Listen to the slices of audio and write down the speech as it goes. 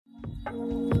Hey,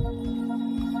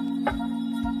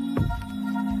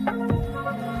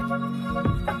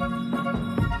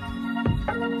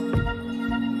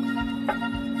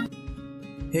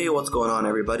 what's going on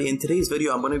everybody? In today's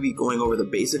video I'm going to be going over the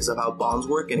basics of how bonds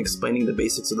work and explaining the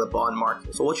basics of the bond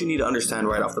market. So what you need to understand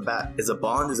right off the bat is a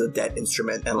bond is a debt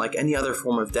instrument, and like any other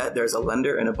form of debt, there's a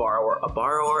lender and a borrower. A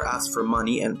borrower asks for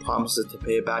money and promises to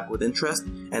pay it back with interest,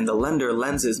 and the lender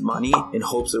lends his money in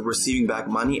hopes of receiving back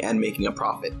money and making a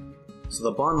profit. So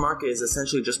the bond market is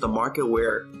essentially just a market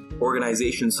where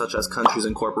organizations such as countries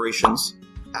and corporations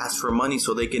ask for money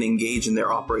so they can engage in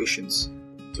their operations.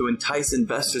 To entice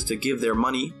investors to give their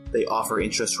money, they offer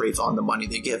interest rates on the money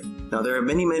they give. Now there are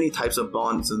many types of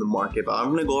bonds in the market, but I'm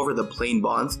going to go over the plain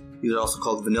bonds. These are also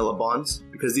called vanilla bonds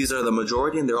because these are the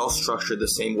majority and they're all structured the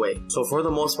same way. So for the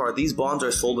most part, these bonds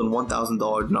are sold in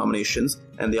 $1,000 denominations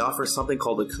and they offer something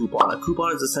called a coupon. A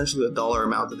coupon is essentially the dollar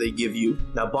amount that they give you.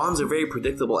 Now bonds are very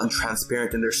predictable and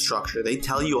transparent in their structure. They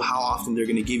tell you how often they're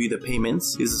going to give you the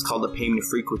payments. This is called the payment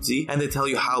frequency, and they tell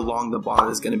you how long the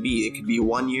bond is going to be. It could be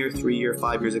 1 year, 3 years,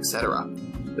 5 years, etc.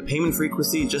 The payment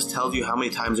frequency just tells you how many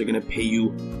times they're going to pay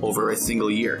you over a single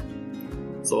year.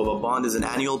 So if a bond is an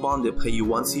annual bond, they'll pay you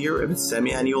once a year. If it's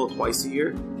semi-annual, twice a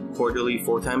year. Quarterly,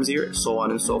 4 times a year, so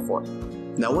on and so forth.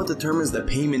 Now what determines the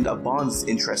payment of bonds is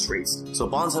interest rates. So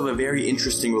bonds have a very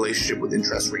interesting relationship with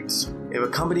interest rates. If a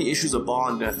company issues a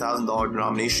bond in a $1,000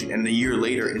 denomination and a year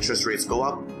later interest rates go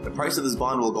up, the price of this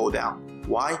bond will go down.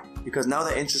 Why? Because now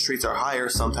that interest rates are higher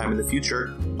sometime in the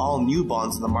future, all new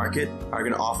bonds in the market are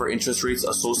going to offer interest rates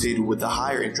associated with the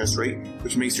higher interest rate,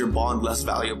 which makes your bond less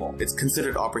valuable. It's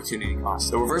considered opportunity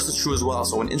cost. The reverse is true as well.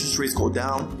 So when interest rates go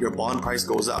down, your bond price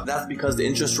goes up. That's because the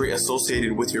interest rate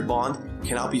associated with your bond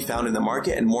cannot be found in the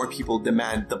market and more people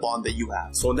demand the bond that you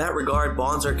have. So in that regard,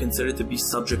 bonds are considered to be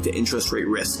subject to interest rate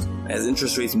risk. As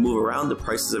interest rates move around, the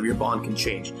prices of your bond can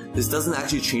change. This doesn't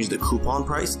actually change the coupon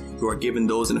price. You are given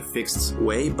those in a fixed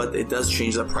way, but it does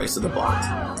change the price of the bond.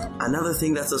 Another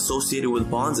thing that's associated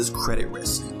with bonds is credit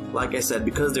risk. Like I said,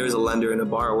 because there is a lender and a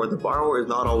borrower, the borrower is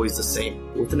not always the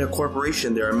same. Within a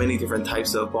corporation, there are many different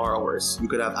types of borrowers. You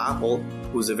could have Apple,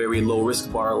 who's a very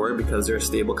low-risk borrower because they're a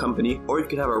stable company, or you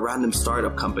could have a random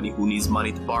startup company who needs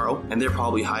money to borrow, and they're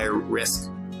probably higher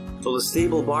risk. So the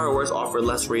stable borrowers offer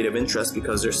less rate of interest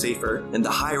because they're safer, and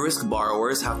the high-risk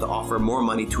borrowers have to offer more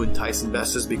money to entice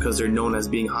investors because they're known as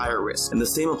being higher risk. And the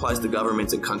same applies to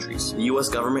governments and countries. The US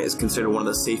government is considered one of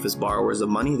the safest borrowers of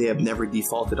money. They have never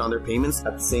defaulted on their payments.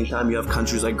 At the same time, you have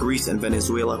countries like Greece and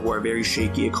Venezuela who are very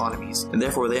shaky economies, and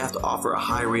therefore they have to offer a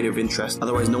high rate of interest.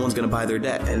 Otherwise, no one's going to buy their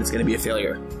debt, and it's going to be a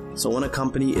failure. So when a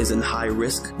company is in high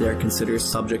risk, they are considered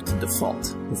subject to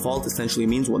default. Default essentially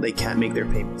means when they can't make their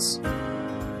payments.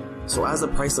 So as the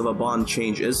price of a bond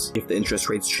changes, if the interest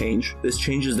rates change, this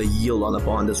changes the yield on the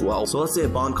bond as well. So let's say a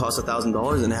bond costs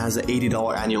 $1,000 and it has an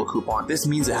 $80 annual coupon. This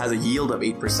means it has a yield of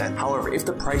 8%. However, if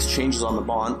the price changes on the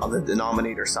bond on the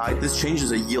denominator side, this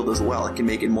changes the yield as well. It can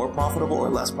make it more profitable or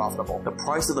less profitable. The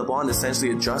price of the bond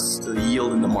essentially adjusts to the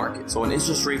yield in the market. So when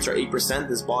interest rates are 8%,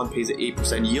 this bond pays an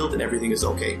 8% yield and everything is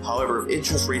okay. However, if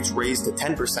interest rates raise to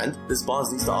 10%, this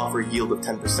bond needs to offer a yield of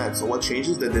 10%. So what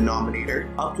changes? The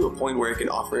denominator up to a point where it can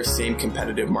offer a same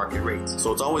competitive market rates.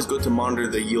 So it's always good to monitor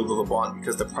the yield of a bond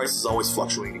because the price is always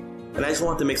fluctuating. And I just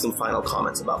want to make some final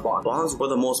comments about bonds. Bonds, for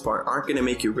the most part, aren't going to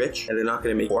make you rich and they're not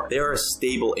going to make you poor. They are a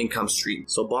stable income stream.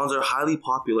 So bonds are highly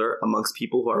popular amongst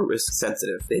people who are risk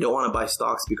sensitive. They don't want to buy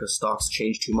stocks because stocks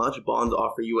change too much. Bonds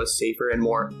offer you a safer and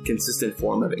more consistent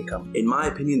form of income. In my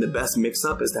opinion, the best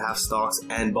mix-up is to have stocks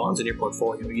and bonds in your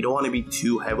portfolio. You don't want to be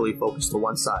too heavily focused to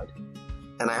one side.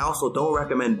 And I also don't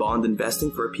recommend bond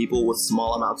investing for people with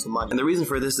small amounts of money. And the reason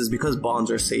for this is because bonds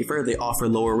are safer, they offer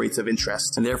lower rates of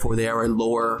interest, and therefore they are a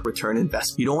lower return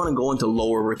investment. You don't want to go into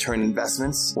lower return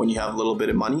investments when you have a little bit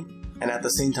of money. And at the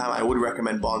same time, I would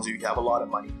recommend bonds if you have a lot of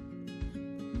money.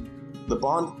 The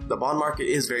bond market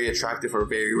is very attractive for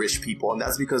very rich people, and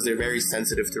that's because they're very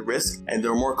sensitive to risk and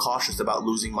they're more cautious about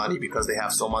losing money because they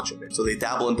have so much of it. So they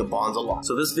dabble into bonds a lot.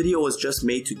 So this video was just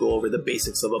made to go over the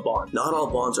basics of a bond. Not all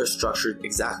bonds are structured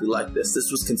exactly like this. This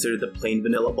was considered the plain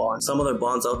vanilla bond. Some other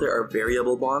bonds out there are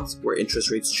variable bonds where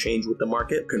interest rates change with the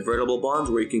market. Convertible bonds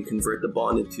where you can convert the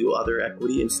bond into other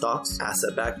equity in stocks.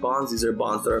 Asset-backed bonds, these are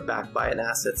bonds that are backed by an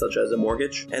asset such as a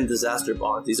mortgage. And disaster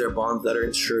bonds, these are bonds that are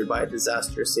insured by a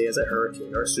disaster, say as a hurricane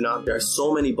or a tsunami. There are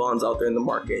so many bonds out there in the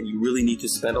market and you really need to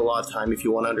spend a lot of time if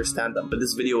you want to understand them. But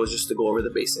this video was just to go over the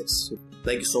basics.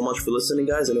 Thank you so much for listening,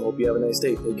 guys, and I hope you have a nice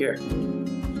day. Take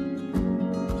care.